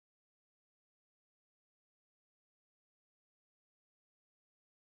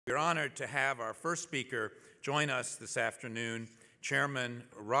We're honored to have our first speaker join us this afternoon, Chairman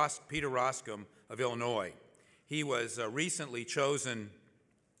Peter Roskam of Illinois. He was recently chosen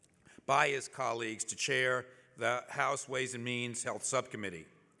by his colleagues to chair the House Ways and Means Health Subcommittee.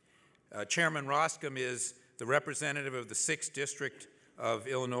 Chairman Roskam is the representative of the 6th District of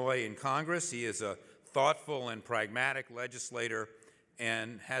Illinois in Congress. He is a thoughtful and pragmatic legislator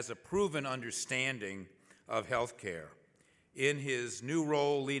and has a proven understanding of health care. In his new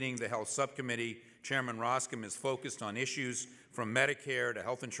role leading the Health Subcommittee, Chairman Roskam is focused on issues from Medicare to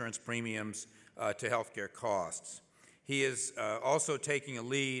health insurance premiums to health care costs. He is also taking a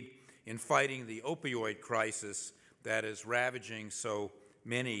lead in fighting the opioid crisis that is ravaging so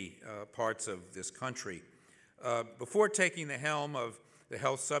many parts of this country. Before taking the helm of the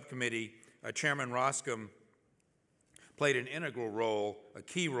Health Subcommittee, Chairman Roskam played an integral role, a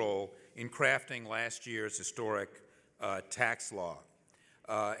key role, in crafting last year's historic tax law.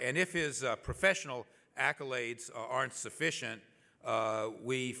 And if his professional accolades aren't sufficient,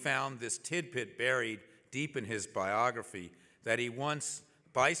 we found this tidbit buried deep in his biography that he once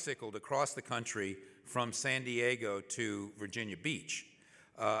bicycled across the country from San Diego to Virginia Beach.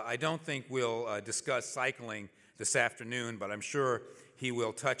 I don't think we'll discuss cycling this afternoon, but I'm sure he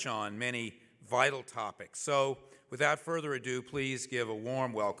will touch on many vital topics. So without further ado, please give a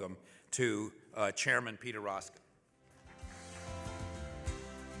warm welcome to Chairman Peter Roskam.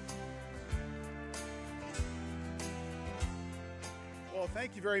 Well,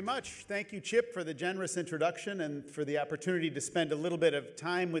 thank you very much. Thank you, Chip, for the generous introduction and for the opportunity to spend a little bit of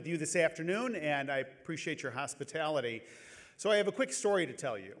time with you this afternoon, and I appreciate your hospitality. So I have a quick story to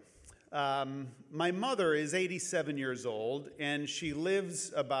tell you. My mother is 87 years old, and she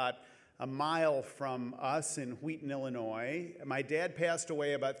lives about a mile from us in Wheaton, Illinois. My dad passed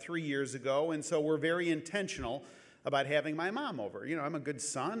away about 3 years ago, and so we're very intentional about having my mom over. You know, I'm a good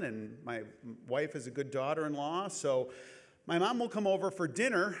son, and my wife is a good daughter-in-law, so my mom will come over for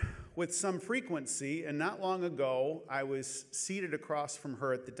dinner with some frequency, and not long ago, I was seated across from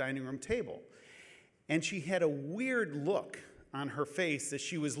her at the dining room table, and she had a weird look on her face as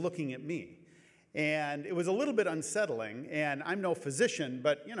she was looking at me. And it was a little bit unsettling, and I'm no physician,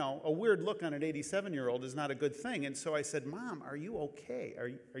 but, you know, a weird look on an 87-year-old is not a good thing. And so I said, "Mom, are you okay?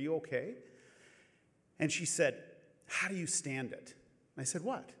 Are you okay?" And she said, "How do you stand it?" I said,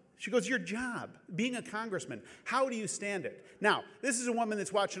 "What?" She goes, "Your job, being a congressman, how do you stand it?" Now, this is a woman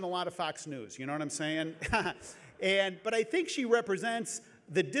that's watching a lot of Fox News, you know what I'm saying? But I think she represents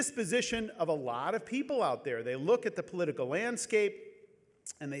the disposition of a lot of people out there. They look at the political landscape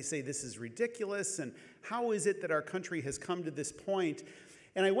and they say, this is ridiculous, and how is it that our country has come to this point?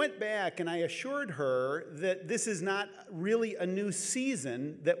 And I went back and I assured her that this is not really a new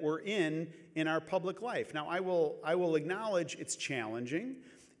season that we're in our public life. Now, I will acknowledge it's challenging,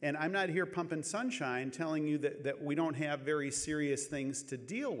 and I'm not here pumping sunshine telling you that we don't have very serious things to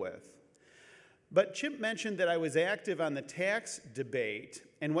deal with. But Chip mentioned that I was active on the tax debate,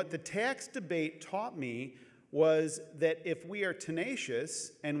 and what the tax debate taught me was that if we are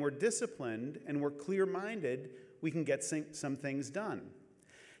tenacious and we're disciplined and we're clear-minded, we can get some things done.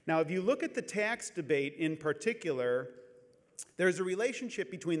 Now, if you look at the tax debate in particular, there's a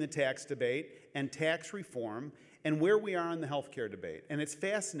relationship between the tax debate and tax reform and where we are in the healthcare debate, and it's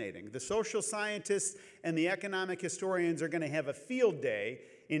fascinating. The social scientists and the economic historians are going to have a field day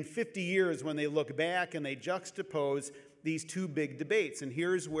in 50 years when they look back and they juxtapose these two big debates, and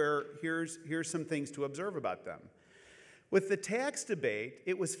here's some things to observe about them. With the tax debate,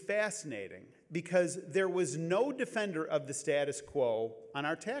 it was fascinating because there was no defender of the status quo on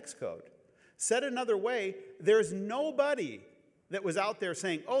our tax code. Said another way, there's nobody that was out there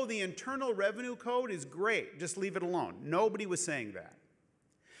saying, oh, the Internal Revenue Code is great, just leave it alone. Nobody was saying that.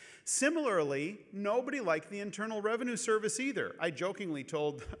 Similarly, nobody liked the Internal Revenue Service either. I jokingly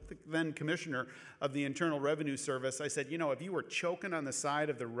told the then commissioner of the Internal Revenue Service, I said, you know, if you were choking on the side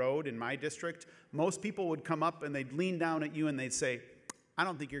of the road in my district, most people would come up and they'd lean down at you and they'd say, I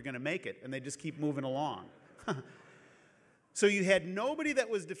don't think you're going to make it, and they'd just keep moving along. So you had nobody that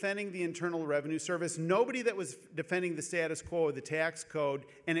was defending the Internal Revenue Service, nobody that was defending the status quo of the tax code,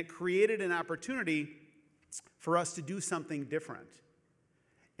 and it created an opportunity for us to do something different.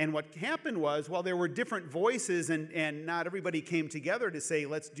 And what happened was, while there were different voices and not everybody came together to say,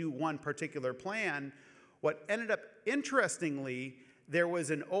 let's do one particular plan, what ended up, interestingly, there was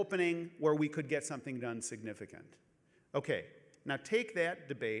an opening where we could get something done significant. Okay, now take that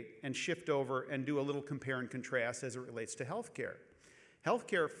debate and shift over and do a little compare and contrast as it relates to healthcare.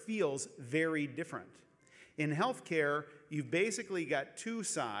 Healthcare feels very different. In healthcare, you've basically got two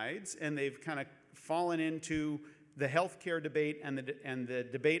sides, and they've kind of fallen into the health care debate and the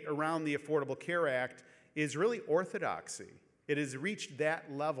debate around the Affordable Care Act is really orthodoxy. It has reached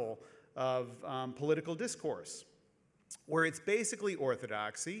that level of political discourse, where it's basically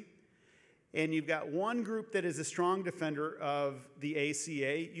orthodoxy, and you've got one group that is a strong defender of the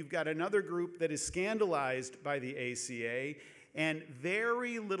ACA, you've got another group that is scandalized by the ACA, and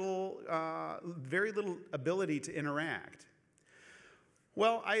very little ability to interact.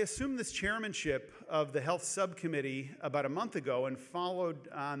 Well, I assumed this chairmanship of the Health Subcommittee about a month ago and followed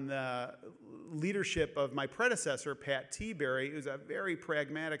on the leadership of my predecessor, Pat Teaberry, who's a very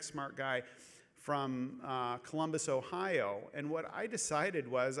pragmatic, smart guy from Columbus, Ohio. And what I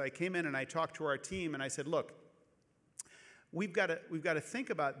decided was, I came in and I talked to our team and I said, look, we've got to think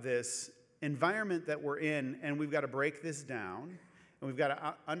about this environment that we're in, and we've got to break this down, and we've got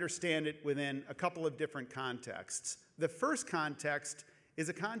to understand it within a couple of different contexts. The first context is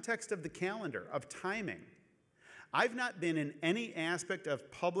a context of the calendar, of timing. I've not been in any aspect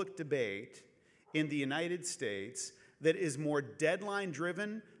of public debate in the United States that is more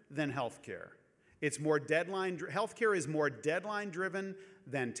deadline-driven than healthcare. Healthcare is more deadline-driven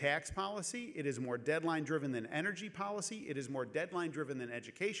than tax policy. It is more deadline-driven than energy policy. It is more deadline-driven than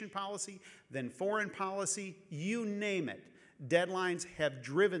education policy, than foreign policy. You name it. Deadlines have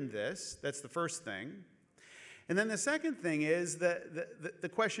driven this. That's the first thing. And then the second thing is the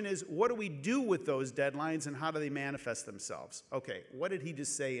question is, what do we do with those deadlines and how do they manifest themselves? Okay, what did he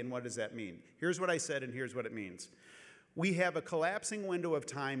just say and what does that mean? Here's what I said and here's what it means. We have a collapsing window of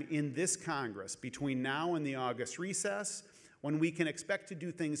time in this Congress between now and the August recess when we can expect to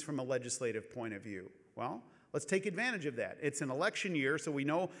do things from a legislative point of view. Well, let's take advantage of that. It's an election year, so we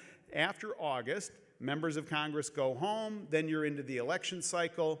know after August, members of Congress go home, then you're into the election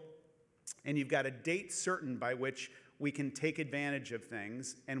cycle, and you've got a date certain by which we can take advantage of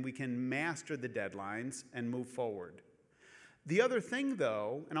things and we can master the deadlines and move forward. The other thing,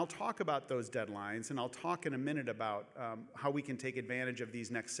 though, and I'll talk about those deadlines, and I'll talk in a minute about how we can take advantage of these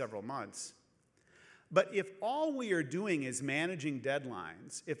next several months. But if all we are doing is managing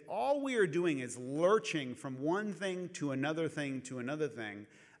deadlines, if all we are doing is lurching from one thing to another thing to another thing,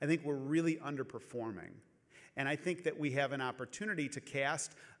 I think we're really underperforming. And I think that we have an opportunity to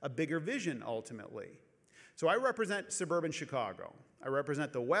cast a bigger vision ultimately. So I represent suburban Chicago. I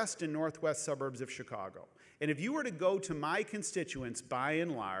represent the west and northwest suburbs of Chicago. And if you were to go to my constituents by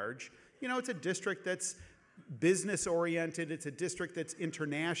and large, you know, it's a district that's business-oriented, it's a district that's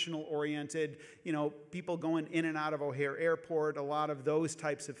international-oriented, you know, people going in and out of O'Hare Airport, a lot of those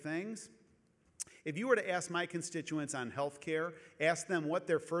types of things. If you were to ask my constituents on health care, ask them what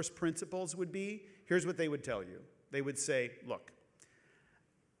their first principles would be, here's what they would tell you. They would say, look,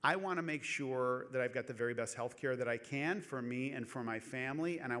 I want to make sure that I've got the very best health care that I can for me and for my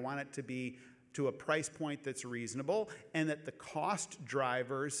family, and I want it to be to a price point that's reasonable, and that the cost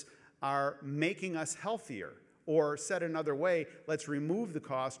drivers are making us healthier. Or said another way, let's remove the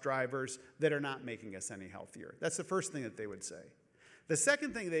cost drivers that are not making us any healthier. That's the first thing that they would say. The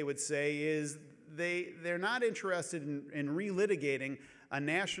second thing they would say is they're not interested in relitigating a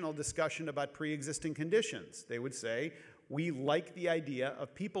national discussion about pre-existing conditions. They would say, we like the idea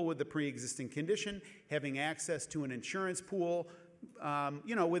of people with the pre-existing condition having access to an insurance pool,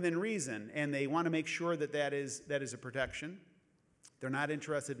 you know, within reason, and they want to make sure that that is a protection. They're not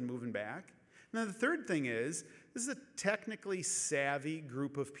interested in moving back. Now, the third thing is, this is a technically savvy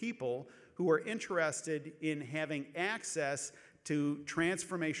group of people who are interested in having access to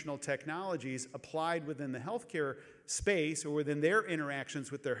transformational technologies applied within the healthcare space or within their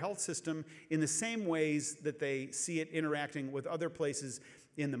interactions with their health system in the same ways that they see it interacting with other places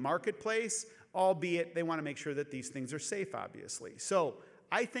in the marketplace, albeit they want to make sure that these things are safe, obviously. So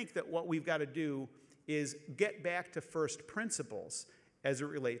I think that what we've got to do is get back to first principles as it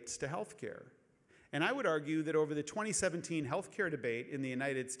relates to healthcare. And I would argue that over the 2017 healthcare debate in the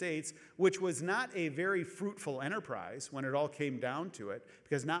United States, which was not a very fruitful enterprise when it all came down to it,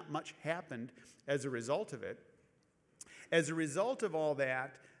 because not much happened as a result of it, as a result of all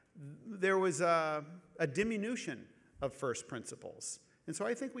that, there was a diminution of first principles. And so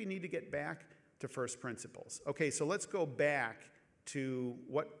I think we need to get back to first principles. Okay, so let's go back to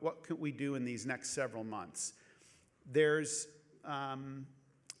what could we do in these next several months. There is an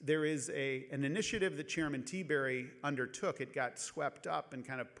initiative that Chairman Teaberry undertook. It got swept up and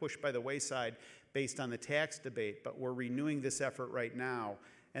kind of pushed by the wayside based on the tax debate, but we're renewing this effort right now.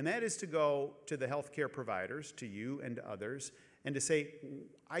 And that is to go to the healthcare providers, to you and to others, and to say,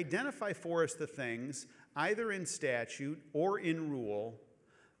 identify for us the things, either in statute or in rule,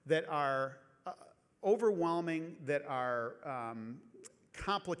 that are overwhelming, that are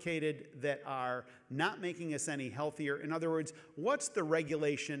complicated, that are not making us any healthier? In other words, what's the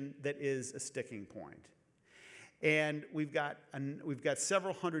regulation that is a sticking point? And we've got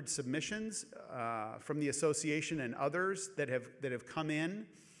several hundred submissions from the association and others that have come in.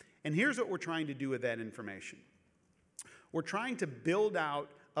 And here's what we're trying to do with that information. We're trying to build out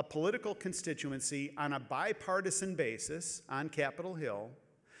a political constituency on a bipartisan basis on Capitol Hill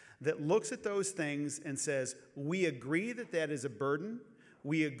that looks at those things and says, we agree that that is a burden.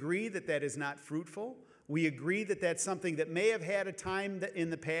 We agree that that is not fruitful. We agree that that's something that may have had a time in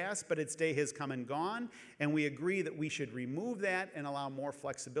the past, but its day has come and gone. And we agree that we should remove that and allow more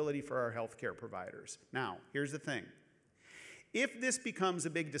flexibility for our health care providers. Now, here's the thing. If this becomes a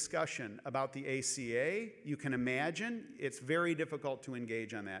big discussion about the ACA, you can imagine it's very difficult to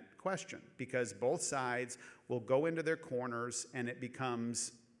engage on that question because both sides will go into their corners and it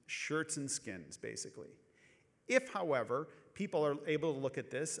becomes shirts and skins, basically. If, however, people are able to look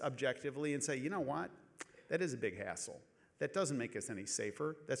at this objectively and say, you know what, that is a big hassle. That doesn't make us any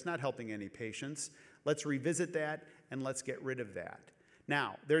safer. That's not helping any patients. Let's revisit that and let's get rid of that.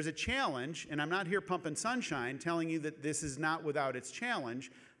 Now, there's a challenge, and I'm not here pumping sunshine telling you that this is not without its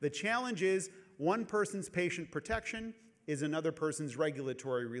challenge. The challenge is one person's patient protection is another person's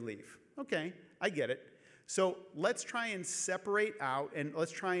regulatory relief. Okay, I get it. So let's try and separate out and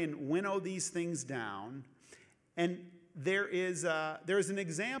let's try and winnow these things down. And there is an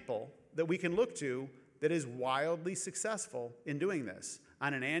example that we can look to that is wildly successful in doing this.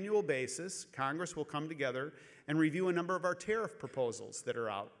 On an annual basis, Congress will come together and review a number of our tariff proposals that are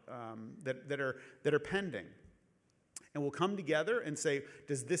out, that are pending. And we'll come together and say,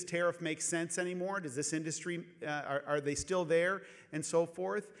 does this tariff make sense anymore? Does this industry, are they still there? And so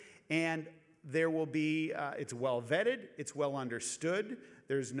forth. And there will be, it's well vetted, it's well understood,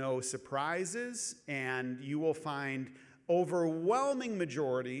 there's no surprises, and you will find overwhelming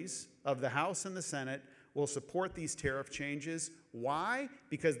majorities of the House and the Senate will support these tariff changes. Why?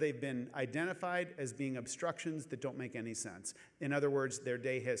 Because they've been identified as being obstructions that don't make any sense. In other words, their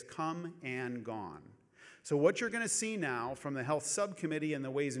day has come and gone. So what you're going to see now from the Health Subcommittee and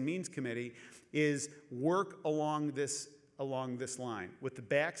the Ways and Means Committee is work along this line with the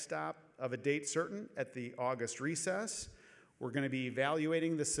backstop of a date certain at the August recess. We're going to be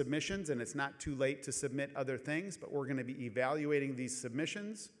evaluating the submissions, and it's not too late to submit other things, but we're going to be evaluating these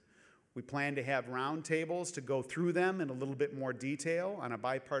submissions. We plan to have roundtables to go through them in a little bit more detail on a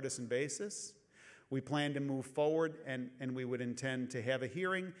bipartisan basis. We plan to move forward, and we would intend to have a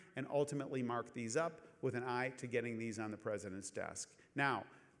hearing and ultimately mark these up with an eye to getting these on the President's desk. Now,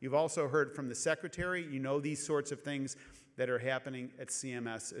 you've also heard from the Secretary. You know these sorts of things that are happening at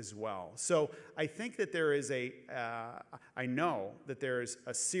CMS as well. So I think that there is I know that there is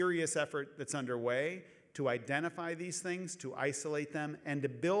a serious effort that's underway to identify these things, to isolate them, and to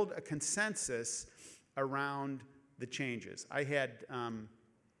build a consensus around the changes. I had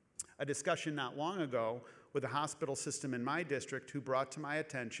a discussion not long ago with a hospital system in my district who brought to my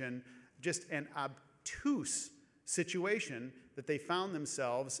attention just an obtuse situation that they found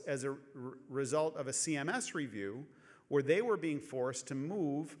themselves as a result of a CMS review where they were being forced to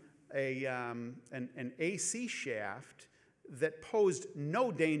move an AC shaft that posed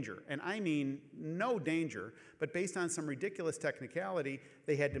no danger, and I mean no danger, but based on some ridiculous technicality,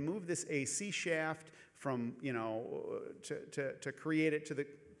 they had to move this AC shaft from, to create it to the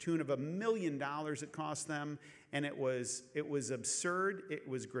tune of $1 million it cost them, and it was absurd, it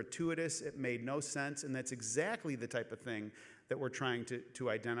was gratuitous, it made no sense, and that's exactly the type of thing that we're trying to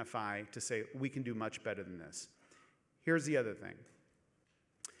identify to say we can do much better than this. Here's the other thing.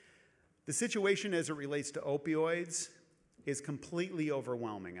 The situation as it relates to opioids is completely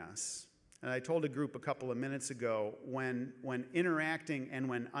overwhelming us. And I told a group a couple of minutes ago, when interacting and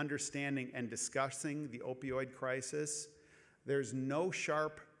when understanding and discussing the opioid crisis, there's no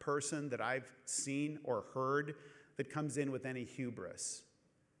sharp person that I've seen or heard that comes in with any hubris.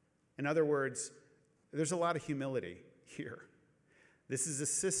 In other words, there's a lot of humility here. This is a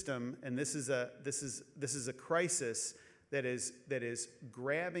system, and this is a crisis that is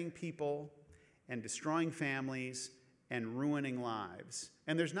grabbing people and destroying families and ruining lives.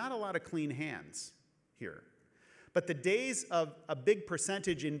 And there's not a lot of clean hands here. But the days of a big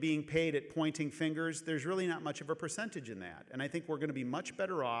percentage in being paid at pointing fingers, there's really not much of a percentage in that. And I think we're going to be much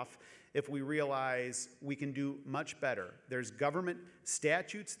better off if we realize we can do much better. There's government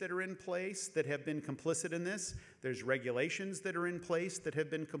statutes that are in place that have been complicit in this. There's regulations that are in place that have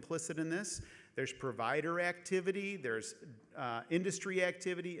been complicit in this. There's provider activity, there's industry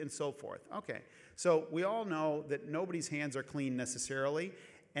activity, and so forth. Okay, so we all know that nobody's hands are clean necessarily,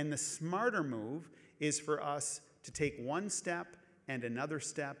 and the smarter move is for us to take one step and another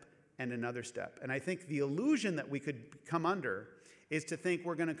step and another step. And I think the illusion that we could come under is to think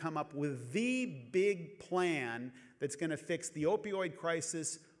we're going to come up with the big plan that's going to fix the opioid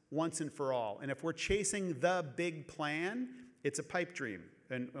crisis once and for all. And if we're chasing the big plan, it's a pipe dream,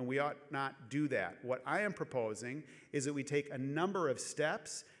 and we ought not do that. What I am proposing is that we take a number of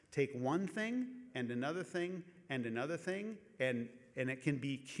steps, take one thing and another thing and another thing, and it can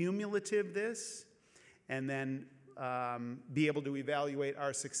be cumulative, this, and then be able to evaluate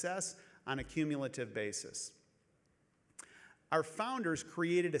our success on a cumulative basis. Our founders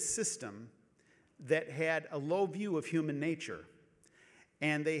created a system that had a low view of human nature,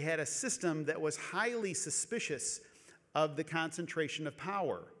 and they had a system that was highly suspicious of the concentration of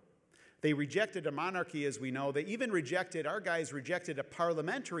power. They rejected a monarchy, as we know. They even rejected, our guys rejected a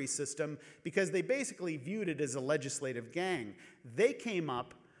parliamentary system because they basically viewed it as a legislative gang. They came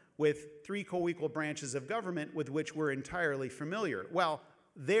up with 3 co-equal branches of government with which we're entirely familiar. Well,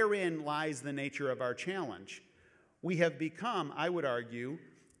 therein lies the nature of our challenge. We have become, I would argue,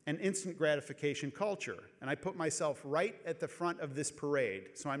 an instant gratification culture. And I put myself right at the front of this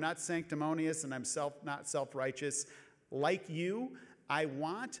parade. So I'm not sanctimonious and I'm not self-righteous. Like you, I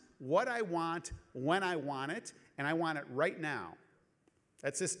want what I want when I want it, and I want it right now.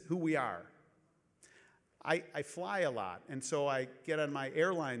 That's just who we are. I fly a lot, and so I get on my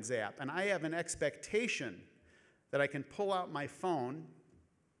airlines app, and I have an expectation that I can pull out my phone,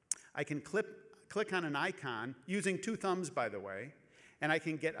 I can click on an icon, using 2 thumbs, by the way, and I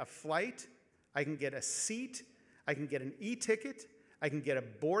can get a flight, I can get a seat, I can get an e-ticket, I can get a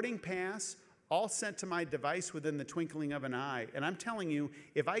boarding pass, all sent to my device within the twinkling of an eye. And I'm telling you,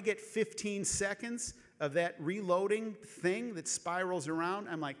 if I get 15 seconds of that reloading thing that spirals around,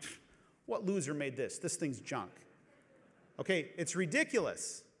 I'm like, what loser made this? This thing's junk. Okay, it's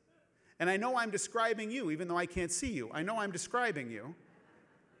ridiculous. And I know I'm describing you, even though I can't see you. I know I'm describing you.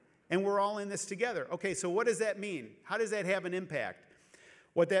 And we're all in this together. Okay, so what does that mean? How does that have an impact?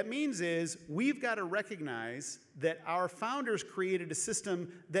 What that means is we've got to recognize that our founders created a system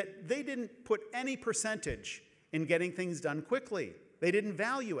that they didn't put any percentage in getting things done quickly. They didn't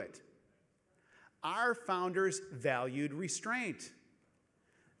value it. Our founders valued restraint.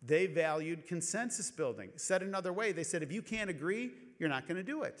 They valued consensus building. Said another way, they said, if you can't agree, you're not going to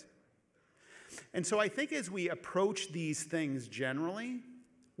do it. And so I think as we approach these things generally,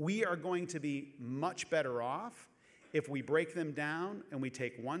 we are going to be much better off if we break them down and we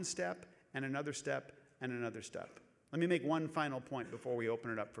take one step and another step and another step. Let me make one final point before we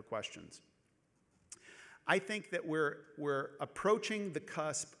open it up for questions. I think that we're approaching the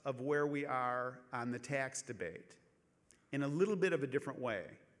cusp of where we are on the tax debate in a little bit of a different way.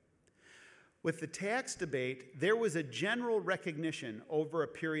 With the tax debate, there was a general recognition over a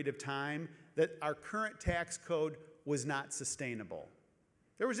period of time that our current tax code was not sustainable.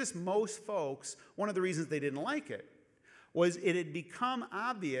 There was just most folks, one of the reasons they didn't like it was it had become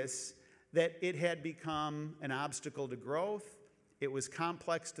obvious that it had become an obstacle to growth. It was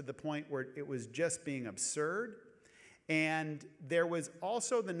complex to the point where it was just being absurd. And there was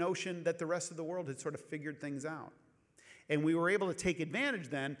also the notion that the rest of the world had sort of figured things out. And we were able to take advantage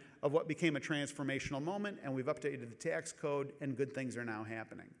then of what became a transformational moment, and we've updated the tax code, and good things are now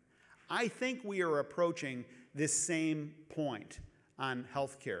happening. I think we are approaching this same point on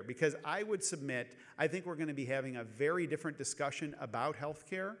health care, because I would submit, I think we're going to be having a very different discussion about health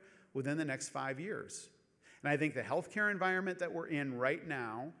care within the next 5 years. And I think the health care environment that we're in right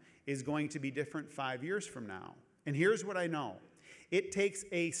now is going to be different 5 years from now. And here's what I know. It takes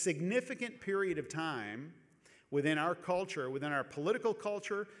a significant period of time within our culture, within our political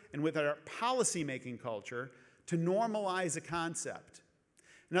culture, and within our policymaking culture to normalize a concept.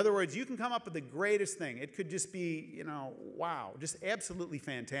 In other words, you can come up with the greatest thing. It could just be, wow, just absolutely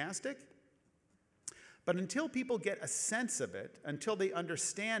fantastic. But until people get a sense of it, until they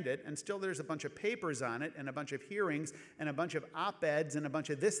understand it, and still there's a bunch of papers on it, and a bunch of hearings, and a bunch of op-eds, and a bunch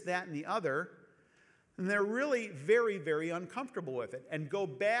of this, that, and the other, and they're really very, very uncomfortable with it, and go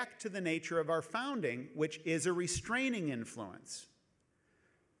back to the nature of our founding, which is a restraining influence.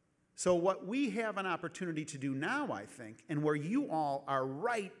 So what we have an opportunity to do now, I think, and where you all are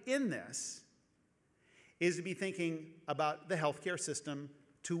right in this, is to be thinking about the healthcare system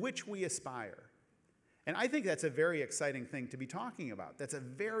to which we aspire. And I think that's a very exciting thing to be talking about. That's a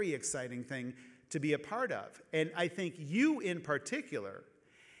very exciting thing to be a part of. And I think you in particular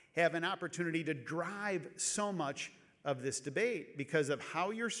have an opportunity to drive so much of this debate because of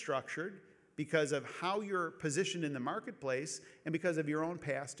how you're structured, because of how you're positioned in the marketplace, and because of your own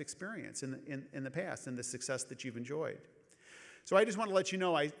past experience in the past and the success that you've enjoyed. So I just want to let you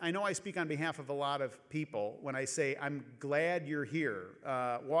know, I know I speak on behalf of a lot of people when I say I'm glad you're here.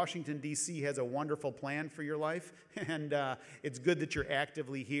 Washington, D.C. has a wonderful plan for your life, and it's good that you're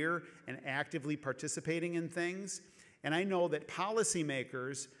actively here and actively participating in things. And I know that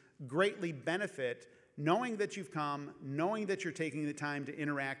policymakers greatly benefit knowing that you've come, knowing that you're taking the time to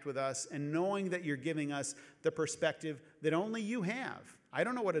interact with us, and knowing that you're giving us the perspective that only you have. I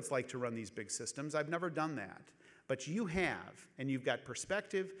don't know what it's like to run these big systems. I've never done that. But you have, and you've got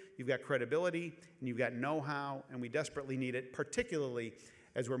perspective, you've got credibility, and you've got know-how, and we desperately need it, particularly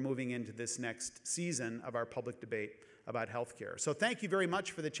as we're moving into this next season of our public debate about health care. So thank you very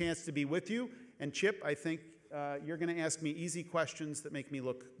much for the chance to be with you. And Chip, I think you're going to ask me easy questions that make me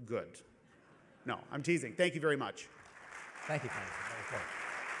look good. No, I'm teasing. Thank you very much. Thank you, Congressman.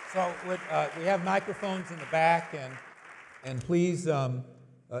 So we have microphones in the back, and please,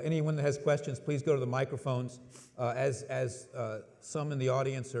 anyone that has questions, please go to the microphones. As some in the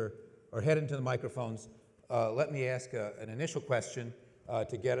audience are heading to the microphones, let me ask an initial question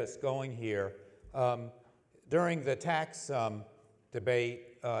to get us going here. During the tax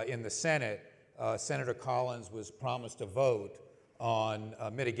debate in the Senate, Senator Collins was promised a vote on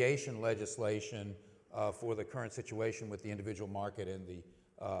mitigation legislation for the current situation with the individual market and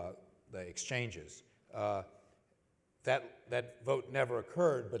the exchanges. That vote never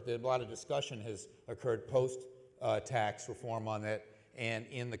occurred, but a lot of discussion has occurred post-tax reform on that, and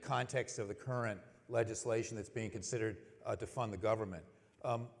in the context of the current legislation that's being considered to fund the government.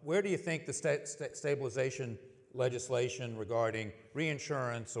 Where do you think the stabilization legislation regarding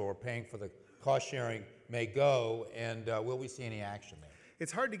reinsurance or paying for the cost sharing may go, and will we see any action there?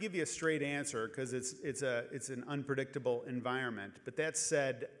 It's hard to give you a straight answer because it's an unpredictable environment. But that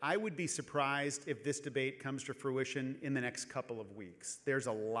said, I would be surprised if this debate comes to fruition in the next couple of weeks. There's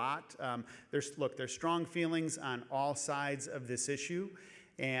a lot. There's strong feelings on all sides of this issue,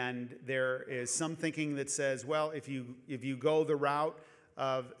 and there is some thinking that says, well, if you go the route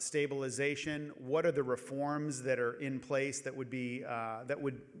of stabilization, what are the reforms that are in place that would be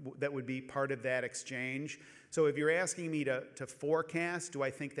part of that exchange? So if you're asking me to forecast, do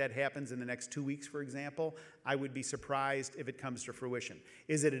I think that happens in the next 2 weeks, for example, I would be surprised if it comes to fruition.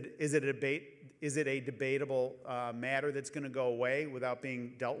 Is it a debatable matter that's going to go away without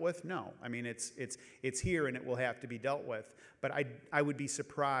being dealt with? No. I mean, it's here and it will have to be dealt with. But I would be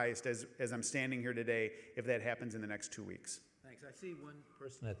surprised as I'm standing here today if that happens in the next 2 weeks. Thanks. I see one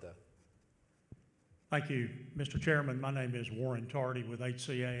person at the... Thank you, Mr. Chairman. My name is Warren Tardy with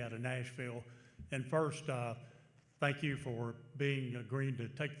HCA out of Nashville. And first, thank you for agreeing to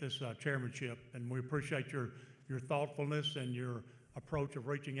take this chairmanship, and we appreciate your thoughtfulness and your approach of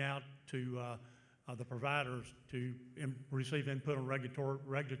reaching out to the providers to receive input on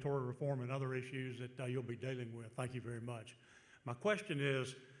regulatory reform and other issues that you'll be dealing with. Thank you very much. My question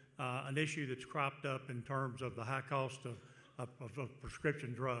is an issue that's cropped up in terms of the high cost of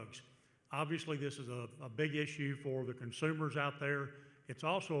prescription drugs. Obviously, this is a big issue for the consumers out there. It's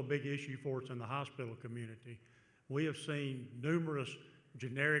also a big issue for us in the hospital community. We have seen numerous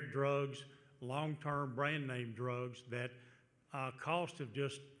generic drugs, long-term brand name drugs that costs have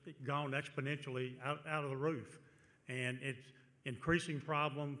just gone exponentially out of the roof. And it's an increasing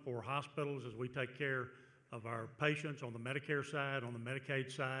problem for hospitals as we take care of our patients on the Medicare side, on the Medicaid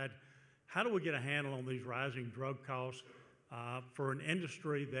side. How do we get a handle on these rising drug costs for an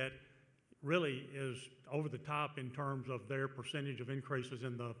industry that really is over the top in terms of their percentage of increases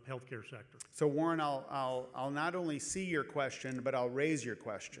in the healthcare sector? So Warren, I'll not only see your question, but I'll raise your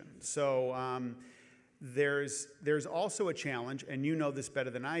question. So there's also a challenge, and you know this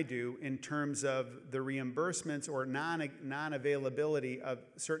better than I do, in terms of the reimbursements or non-availability of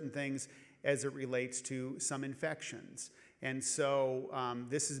certain things as it relates to some infections. And so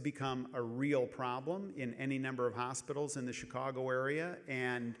this has become a real problem in any number of hospitals in the Chicago area,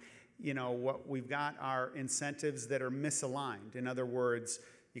 and you know, what we've got are incentives that are misaligned. In other words,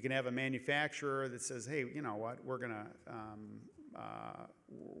 you can have a manufacturer that says, hey, you know what, we're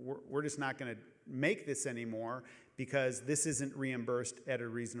just not going to make this anymore because this isn't reimbursed at a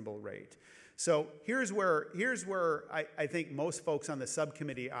reasonable rate. So here's where I think most folks on the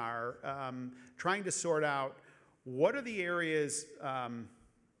subcommittee are trying to sort out what are the areas. All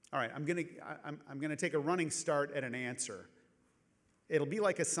right, I'm going to take a running start at an answer. It'll be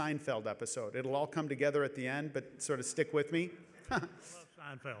like a Seinfeld episode. It'll all come together at the end, but sort of stick with me. I love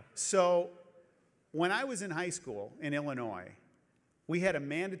Seinfeld. So when I was in high school in Illinois, we had a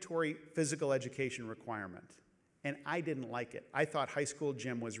mandatory physical education requirement, and I didn't like it. I thought high school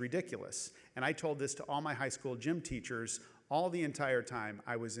gym was ridiculous, and I told this to all my high school gym teachers all the entire time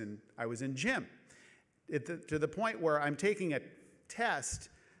I was in gym. to the point where I'm taking a test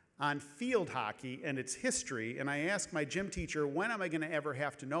on field hockey and its history, and I asked my gym teacher, when am I going to ever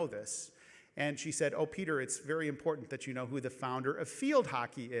have to know this? And she said, oh, Peter, it's very important that you know who the founder of field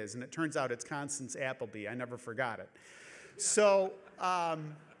hockey is. And it turns out it's Constance Appleby. I never forgot it. So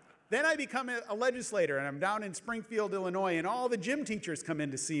then I become a legislator, and I'm down in Springfield, Illinois, and all the gym teachers come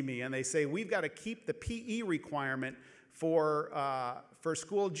in to see me, and they say, we've got to keep the PE requirement for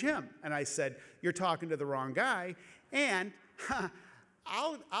school gym. And I said, you're talking to the wrong guy, and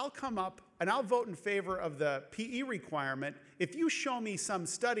I'll come up and I'll vote in favor of the PE requirement if you show me some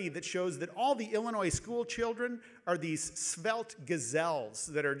study that shows that all the Illinois school children are these svelte gazelles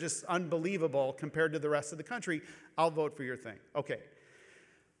that are just unbelievable compared to the rest of the country. I'll vote for your thing. Okay.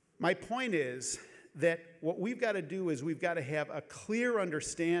 My point is that what we've got to do is we've got to have a clear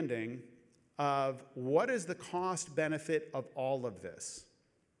understanding of what is the cost benefit of all of this.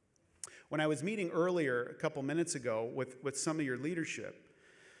 When I was meeting earlier, a couple minutes ago, with some of your leadership,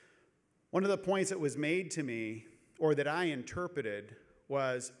 one of the points that was made to me, or that I interpreted,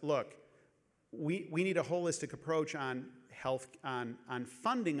 was, look, we need a holistic approach on health, on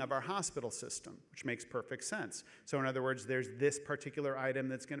funding of our hospital system, which makes perfect sense. So in other words, there's this particular item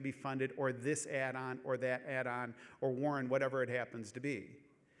that's going to be funded, or this add-on, or that add-on, or Warren, whatever it happens to be.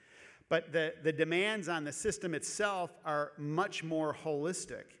 But the demands on the system itself are much more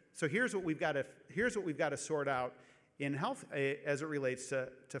holistic. So here's what we've got to sort out in health as it relates to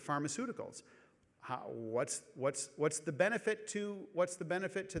pharmaceuticals. What's the benefit to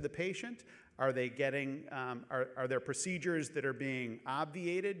the patient? Are they getting are there procedures that are being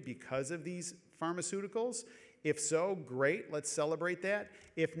obviated because of these pharmaceuticals? If so, great, let's celebrate that.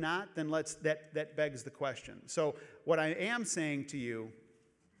 If not, then that begs the question. So what I am saying to you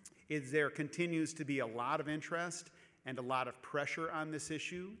is there continues to be a lot of interest and a lot of pressure on this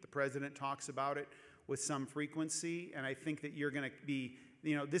issue. The president talks about it with some frequency, and I think that you're going to be,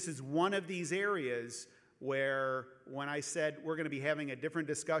 this is one of these areas where when I said we're going to be having a different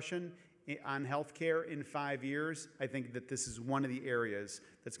discussion on healthcare in 5 years, I think that this is one of the areas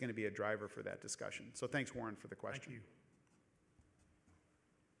that's going to be a driver for that discussion. So thanks, Warren, for the question. Thank you.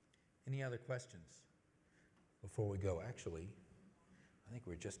 Any other questions before we go? Actually, I think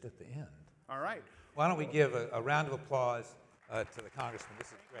we're just at the end. All right. Why don't we give a round of applause to the Congressman? This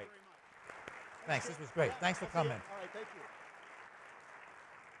is great. Thanks. This was great. Thanks for coming. All right. Thank you.